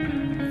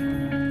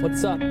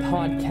What's up,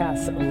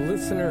 podcast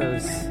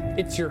listeners?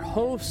 It's your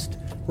host,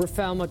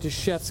 Rafael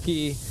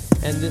Matuszewski,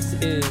 and this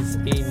is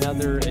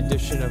another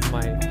edition of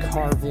my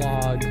car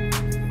vlog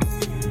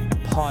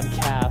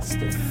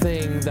podcast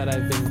thing that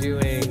I've been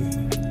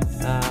doing.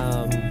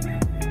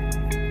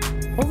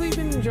 Hopefully you've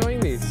been enjoying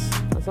these.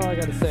 That's all I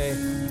gotta say.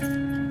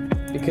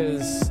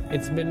 Because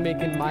it's been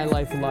making my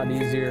life a lot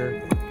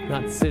easier,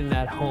 not sitting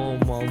at home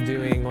while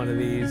doing one of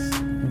these.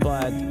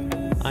 But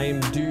I am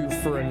due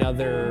for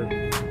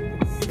another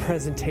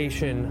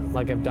presentation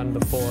like I've done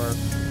before.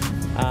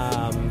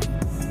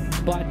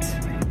 But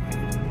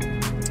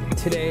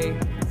today,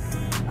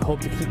 I hope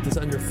to keep this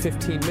under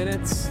 15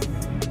 minutes.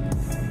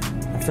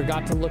 I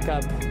forgot to look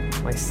up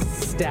my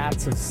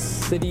stats of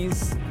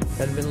cities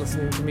that have been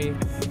listening to me.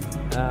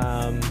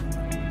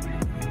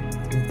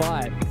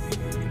 But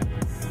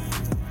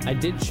I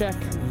did check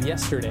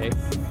yesterday,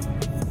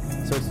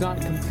 so it's not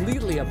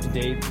completely up to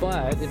date,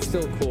 but it's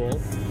still cool.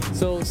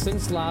 So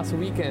since last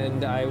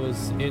weekend, I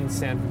was in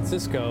San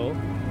Francisco,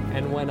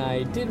 and when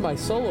I did my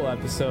solo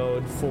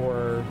episode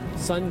for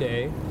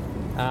Sunday,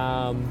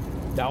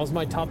 that was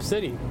my top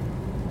city.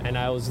 And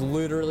I was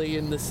literally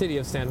in the city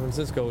of San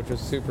Francisco, which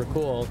was super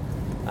cool.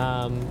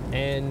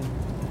 And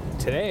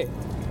today,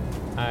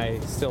 I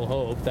still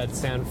hope that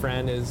San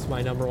Fran is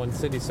my number one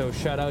city. So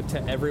shout out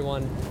to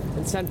everyone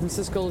in San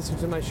Francisco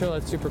listening to my show.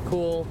 That's super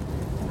cool.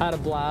 Had a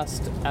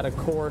blast at a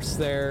course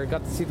there.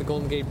 Got to see the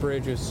Golden Gate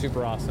Bridge. It was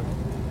super awesome.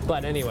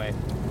 But anyway,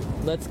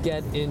 let's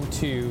get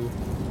into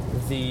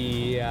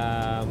the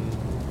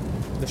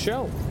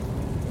show.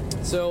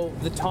 So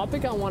the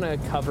topic I want to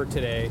cover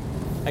today,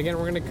 again,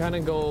 we're going to kind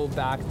of go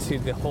back to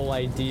the whole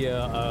idea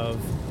of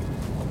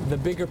the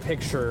bigger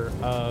picture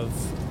of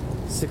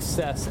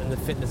success in the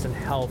fitness and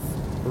health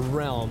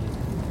realm.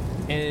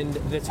 And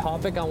the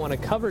topic I want to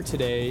cover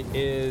today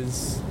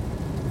is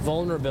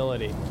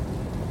vulnerability.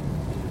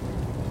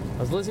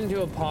 I was listening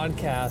to a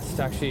podcast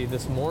actually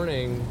this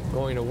morning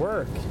going to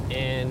work,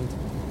 and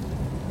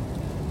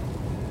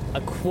a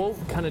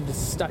quote kind of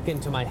just stuck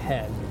into my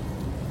head.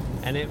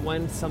 And it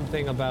went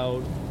something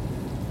about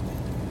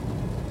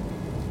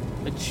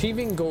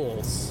achieving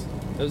goals.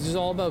 It was just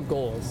all about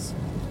goals.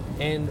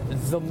 And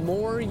the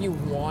more you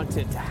want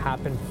it to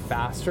happen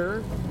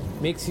faster,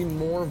 makes you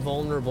more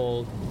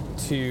vulnerable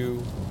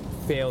to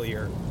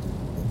failure.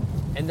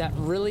 And that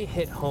really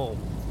hit home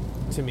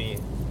to me.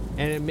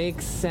 And it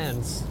makes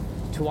sense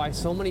to why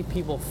so many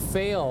people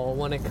fail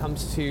when it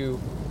comes to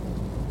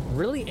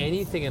really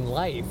anything in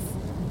life.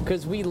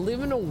 Because we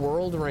live in a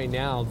world right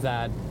now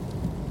that,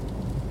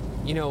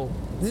 you know,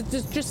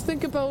 just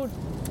think about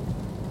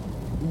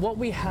what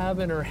we have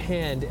in our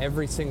hand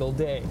every single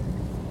day.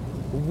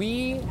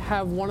 We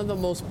have one of the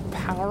most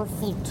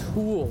powerful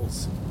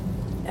tools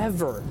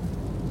ever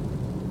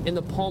in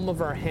the palm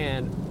of our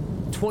hand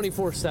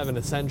 24/7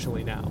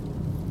 essentially now.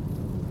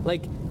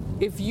 Like,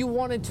 if you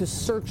wanted to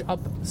search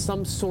up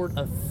some sort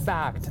of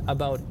fact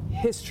about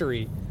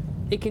history,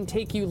 it can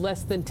take you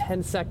less than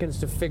 10 seconds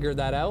to figure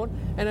that out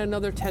and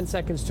another 10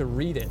 seconds to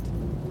read it.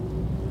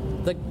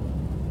 Like,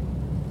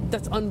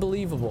 that's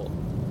unbelievable,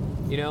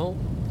 you know?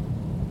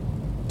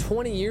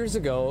 20 years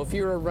ago, if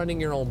you were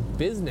running your own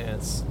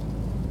business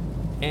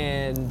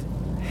and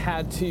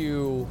had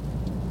to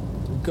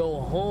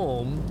go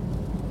home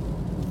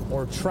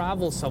or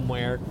travel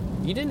somewhere,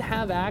 you didn't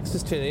have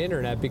access to the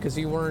internet because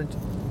you weren't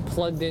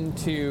plugged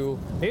into,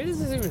 maybe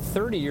this is even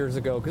 30 years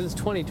ago because it's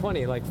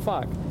 2020, like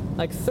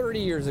 30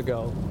 years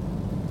ago.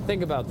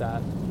 Think about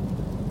that.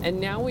 And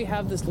now we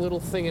have this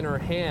little thing in our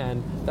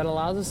hand that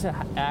allows us to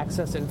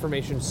access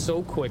information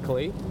so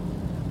quickly.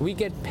 We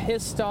get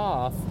pissed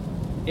off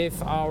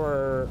if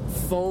our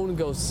phone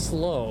goes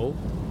slow.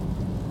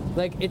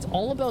 Like, it's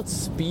all about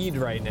speed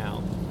right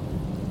now.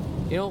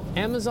 You know,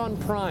 Amazon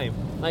Prime,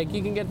 like,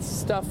 you can get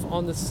stuff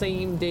on the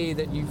same day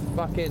that you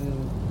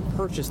fucking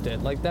purchased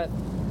it. Like, that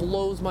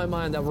blows my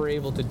mind that we're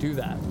able to do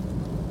that.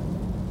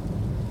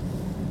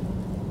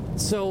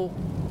 So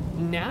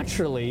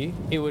naturally,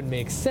 it would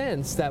make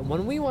sense that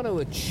when we want to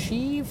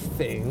achieve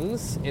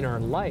things in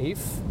our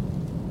life,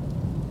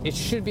 it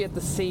should be at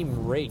the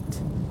same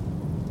rate.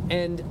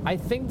 And I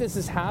think this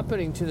is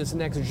happening to this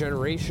next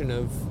generation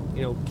of,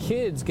 you know,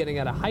 kids getting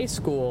out of high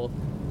school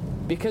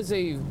because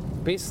they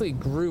basically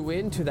grew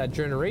into that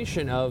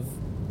generation of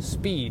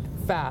speed,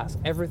 fast,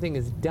 everything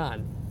is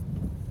done.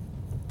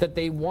 That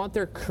they want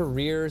their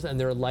careers and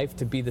their life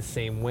to be the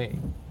same way,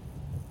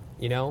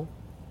 you know?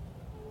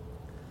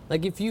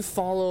 Like, if you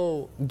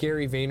follow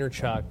Gary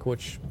Vaynerchuk,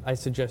 which I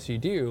suggest you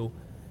do,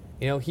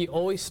 you know, he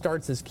always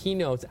starts his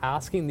keynotes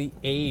asking the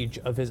age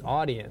of his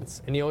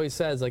audience. And he always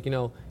says, like, you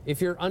know, if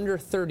you're under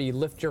 30,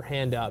 lift your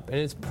hand up. And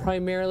it's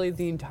primarily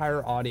the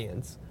entire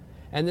audience.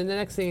 And then the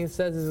next thing he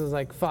says is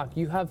like, fuck,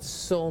 you have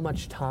so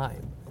much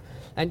time.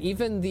 And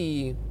even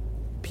the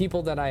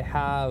people that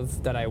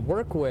I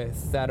work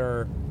with that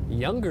are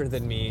younger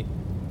than me,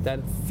 that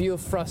feel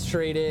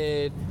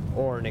frustrated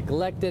or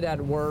neglected at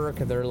work,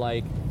 they're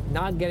like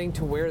not getting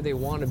to where they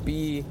want to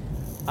be.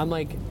 I'm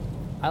like,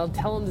 I'll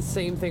tell them the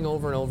same thing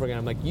over and over again.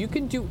 I'm like, you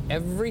can do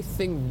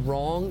everything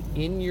wrong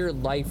in your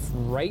life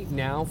right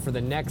now for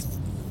the next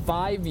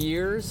 5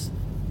 years,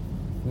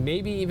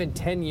 maybe even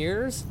 10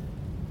 years,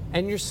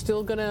 and you're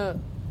still gonna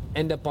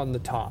end up on the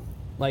top.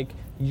 Like,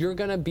 you're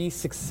gonna be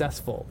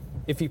successful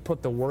if you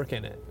put the work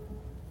in it.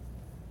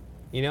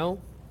 You know?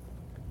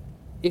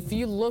 If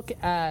you look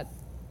at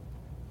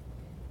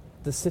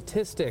the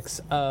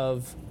statistics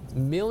of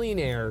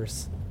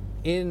millionaires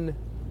in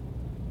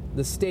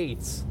the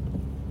States,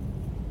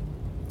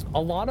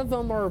 a lot of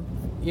them are,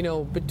 you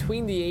know,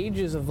 between the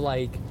ages of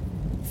like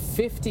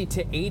 50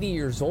 to 80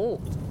 years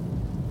old.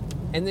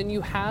 And then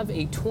you have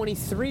a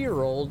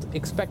 23-year-old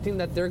expecting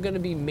that they're going to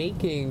be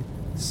making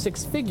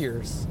 6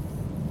 figures.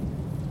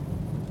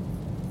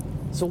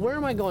 So where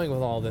am I going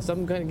with all this?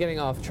 I'm getting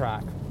off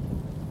track.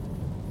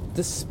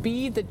 The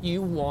speed that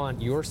you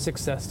want your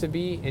success to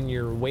be in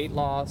your weight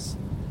loss,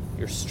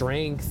 your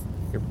strength,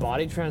 your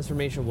body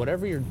transformation,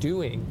 whatever you're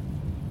doing,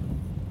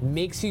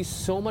 makes you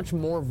so much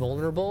more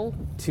vulnerable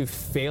to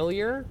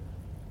failure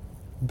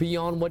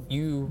beyond what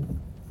you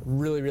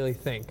really, really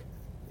think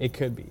it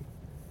could be.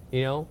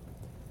 You know?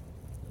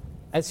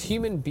 As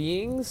human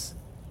beings,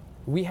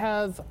 we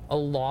have a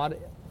lot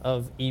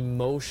of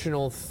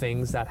emotional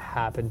things that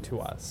happen to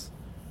us.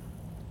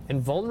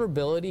 And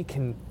vulnerability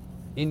can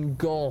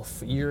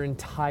engulf your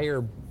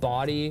entire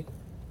body,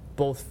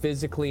 both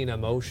physically and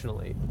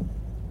emotionally.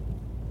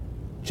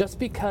 Just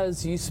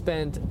because you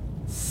spent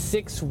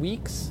 6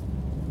 weeks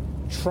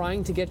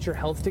trying to get your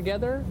health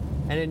together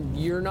and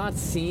you're not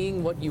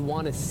seeing what you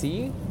want to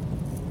see,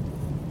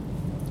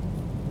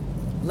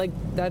 like,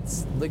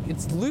 that's like,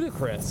 it's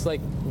ludicrous.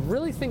 Like,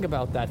 really think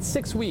about that.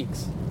 6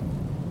 weeks.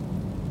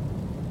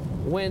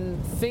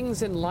 When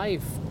things in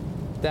life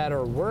that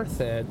are worth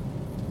it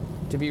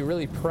to be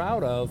really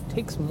proud of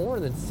takes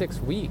more than 6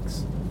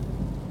 weeks.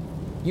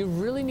 You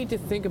really need to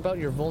think about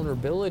your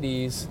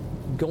vulnerabilities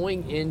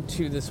going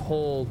into this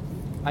whole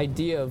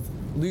idea of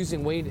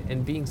losing weight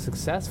and being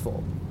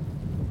successful.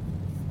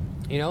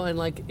 You know, and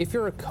like, if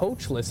you're a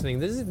coach listening,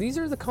 these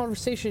are the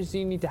conversations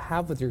you need to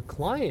have with your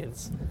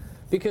clients.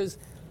 Because,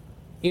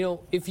 you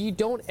know, if you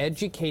don't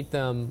educate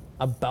them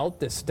about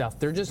this stuff,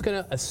 they're just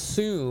going to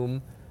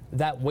assume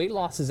that weight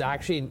loss is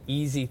actually an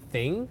easy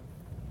thing,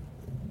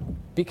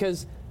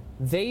 because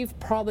they've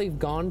probably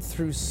gone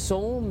through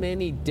so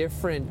many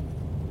different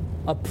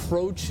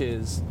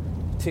approaches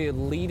to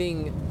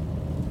leading,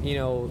 you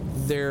know,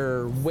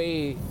 their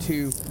way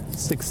to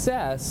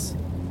success.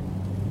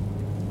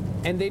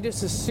 And they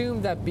just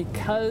assume that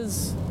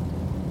because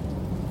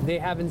they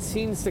haven't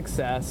seen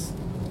success,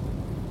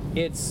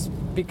 it's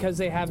because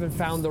they haven't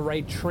found the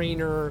right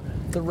trainer,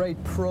 the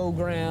right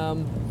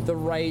program, the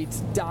right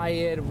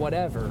diet,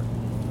 whatever.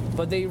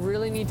 But they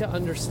really need to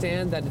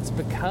understand that it's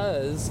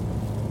because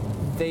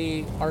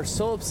they are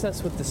so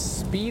obsessed with the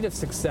speed of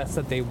success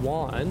that they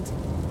want,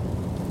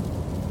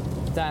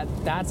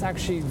 that's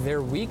actually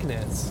their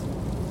weakness.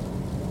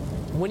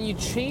 When you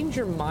change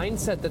your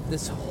mindset that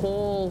this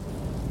whole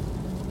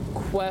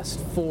quest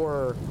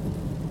for,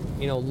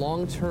 you know,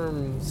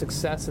 long-term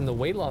success in the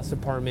weight loss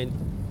department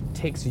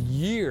takes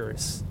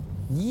years,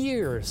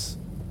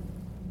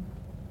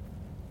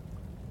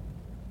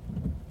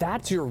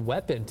 that's your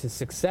weapon to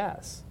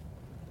success.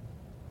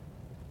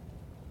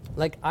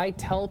 Like, I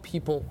tell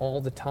people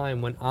all the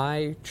time when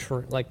I,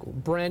 like,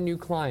 brand new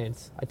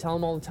clients, I tell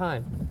them all the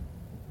time,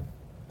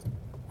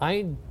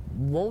 I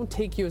won't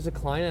take you as a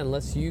client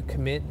unless you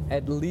commit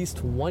at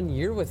least 1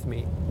 year with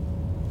me.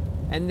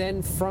 And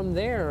then from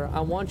there,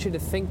 I want you to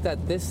think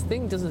that this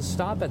thing doesn't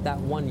stop at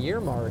that 1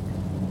 year mark.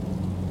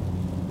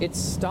 It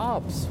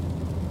stops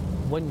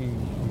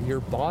when your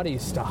body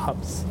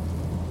stops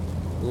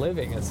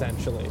living,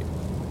 essentially.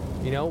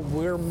 You know,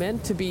 we're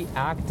meant to be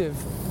active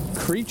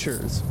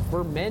creatures.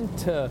 We're meant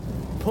to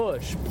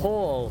push,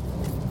 pull,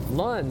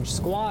 lunge,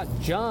 squat,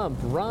 jump,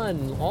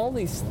 run, all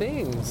these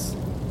things.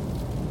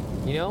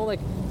 You know, like,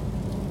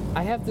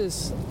 I have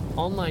this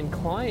online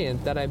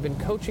client that I've been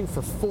coaching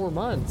for 4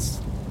 months.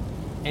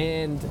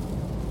 And,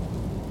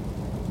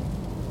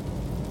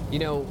 you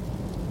know,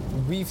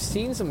 we've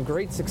seen some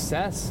great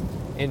success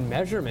in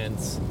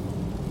measurements.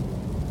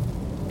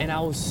 And I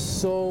was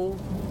so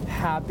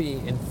happy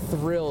and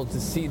thrilled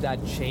to see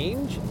that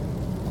change.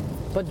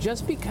 But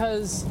just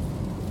because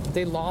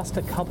they lost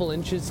a couple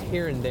inches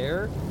here and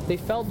there, they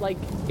felt like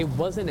it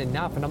wasn't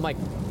enough. And I'm like,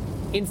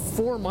 in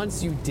 4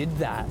 months you did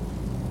that.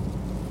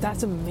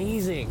 That's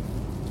amazing.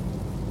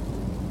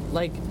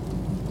 Like,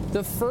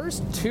 the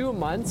first 2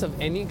 months of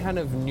any kind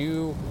of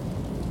new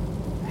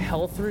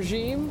health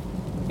regime,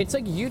 it's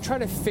like you try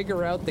to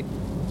figure out the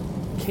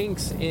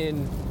kinks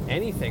in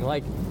anything.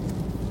 Like,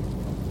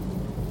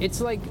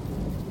 it's like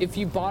if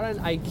you bought an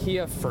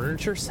IKEA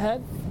furniture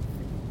set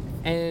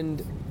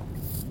and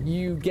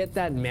you get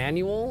that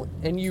manual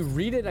and you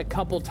read it a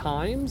couple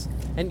times,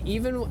 and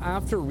even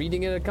after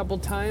reading it a couple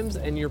times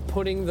and you're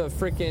putting the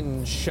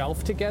freaking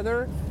shelf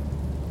together,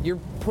 you're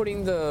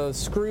putting the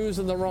screws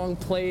in the wrong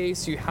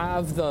place, you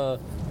have the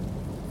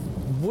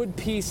wood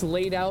piece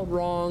laid out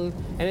wrong,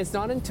 and it's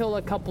not until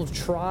a couple of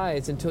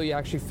tries until you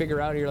actually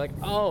figure out, you're like,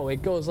 oh,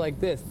 it goes like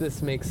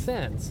this makes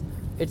sense.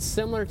 It's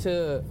similar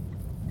to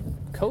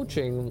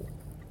coaching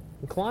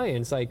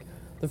clients. Like,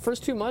 the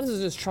first 2 months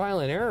is just trial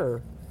and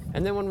error,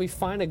 and then when we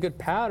find a good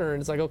pattern,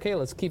 it's like, okay,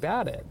 let's keep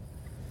at it,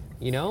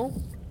 you know?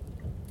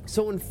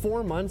 So in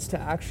 4 months to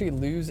actually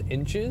lose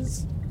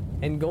inches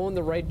and go in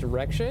the right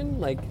direction,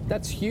 like,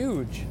 that's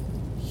huge.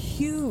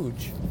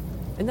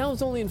 And that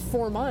was only in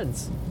 4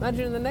 months.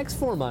 Imagine in the next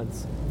 4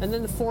 months, and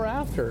then the 4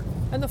 after,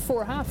 and the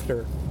 4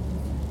 after.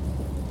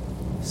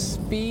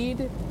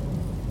 Speed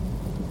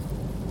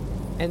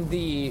and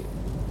the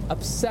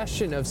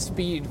obsession of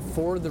speed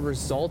for the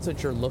results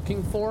that you're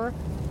looking for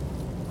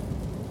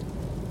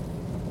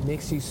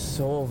makes you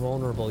so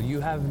vulnerable. You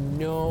have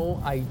no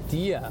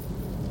idea.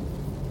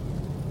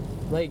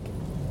 Like,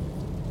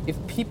 if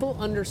people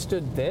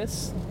understood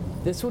this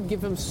would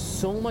give them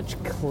so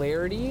much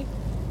clarity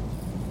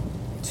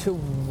to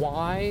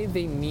why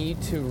they need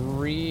to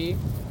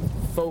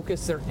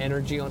refocus their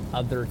energy on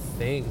other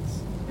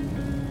things.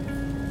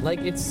 Like,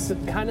 it's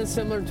kind of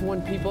similar to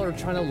when people are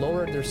trying to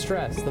lower their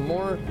stress. The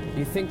more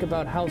you think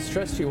about how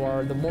stressed you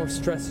are, the more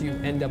stressed you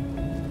end up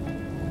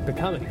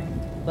becoming.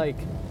 Like,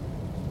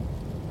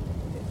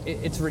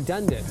 it's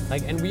redundant.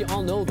 Like, and we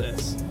all know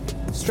this.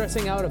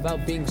 Stressing out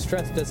about being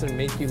stressed doesn't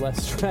make you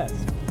less stressed.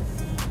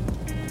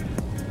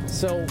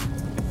 So,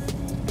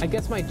 I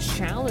guess my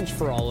challenge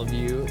for all of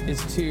you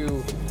is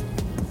to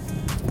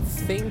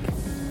think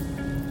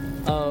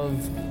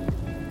of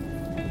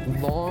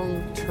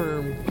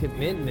long-term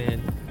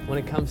commitment when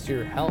it comes to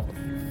your health.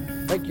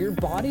 Like, your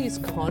body is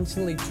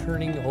constantly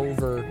turning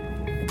over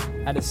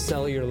at a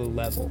cellular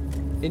level.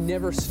 It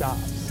never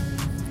stops.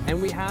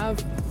 And we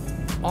have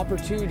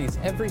opportunities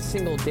every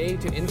single day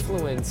to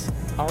influence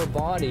our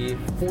body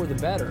for the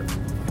better.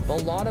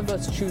 But a lot of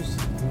us choose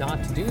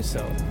not to do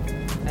so.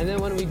 And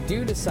then when we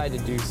do decide to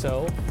do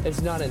so,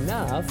 it's not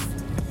enough.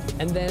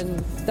 And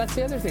then that's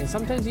the other thing.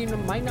 Sometimes you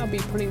might not be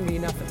putting the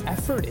enough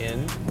effort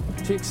in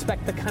to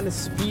expect the kind of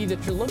speed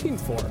that you're looking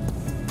for.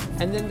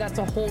 And then that's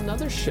a whole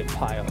nother shit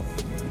pile,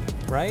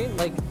 right?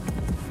 Like,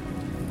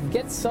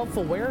 get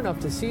self-aware enough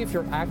to see if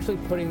you're actually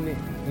putting the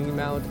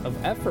amount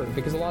of effort.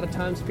 Because a lot of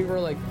times people are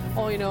like,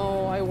 oh, you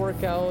know, I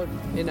work out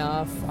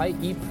enough, I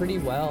eat pretty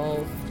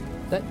well.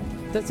 That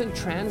doesn't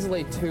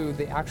translate to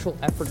the actual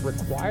effort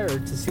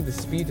required to see the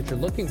speed that you're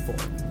looking for.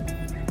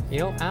 You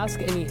know, ask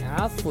any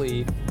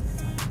athlete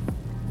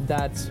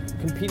that's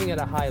competing at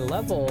a high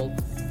level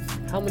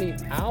how many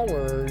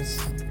hours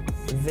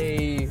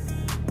they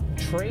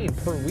train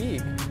per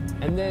week,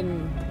 and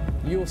then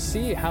you'll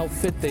see how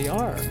fit they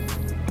are.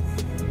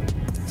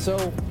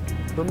 So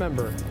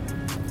remember,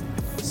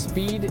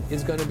 speed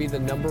is going to be the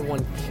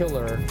 #1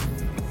 killer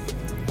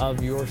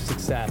of your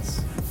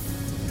success.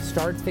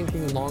 Start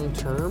thinking long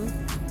term,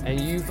 and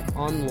you've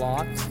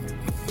unlocked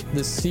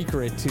the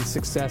secret to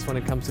success when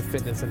it comes to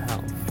fitness and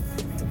health.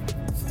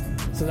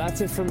 So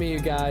that's it for me, you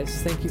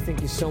guys. Thank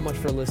you so much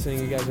for listening.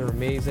 You guys are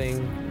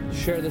amazing.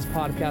 Share this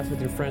podcast with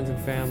your friends and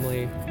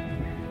family.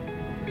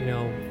 You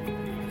know,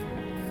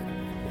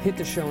 hit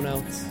the show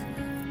notes.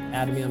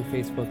 Add me on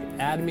Facebook.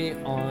 Add me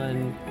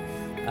on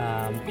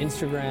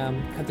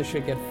Instagram. Cut the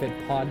Shit Get Fit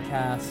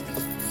podcast.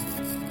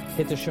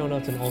 Hit the show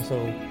notes, and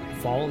also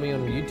follow me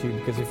on YouTube,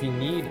 because if you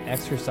need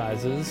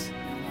exercises,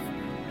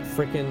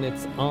 freaking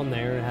it's on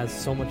there. It has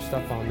so much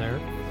stuff on there.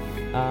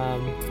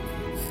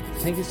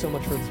 Thank you so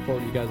much for the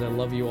support, you guys. I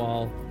love you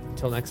all.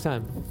 Until next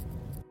time.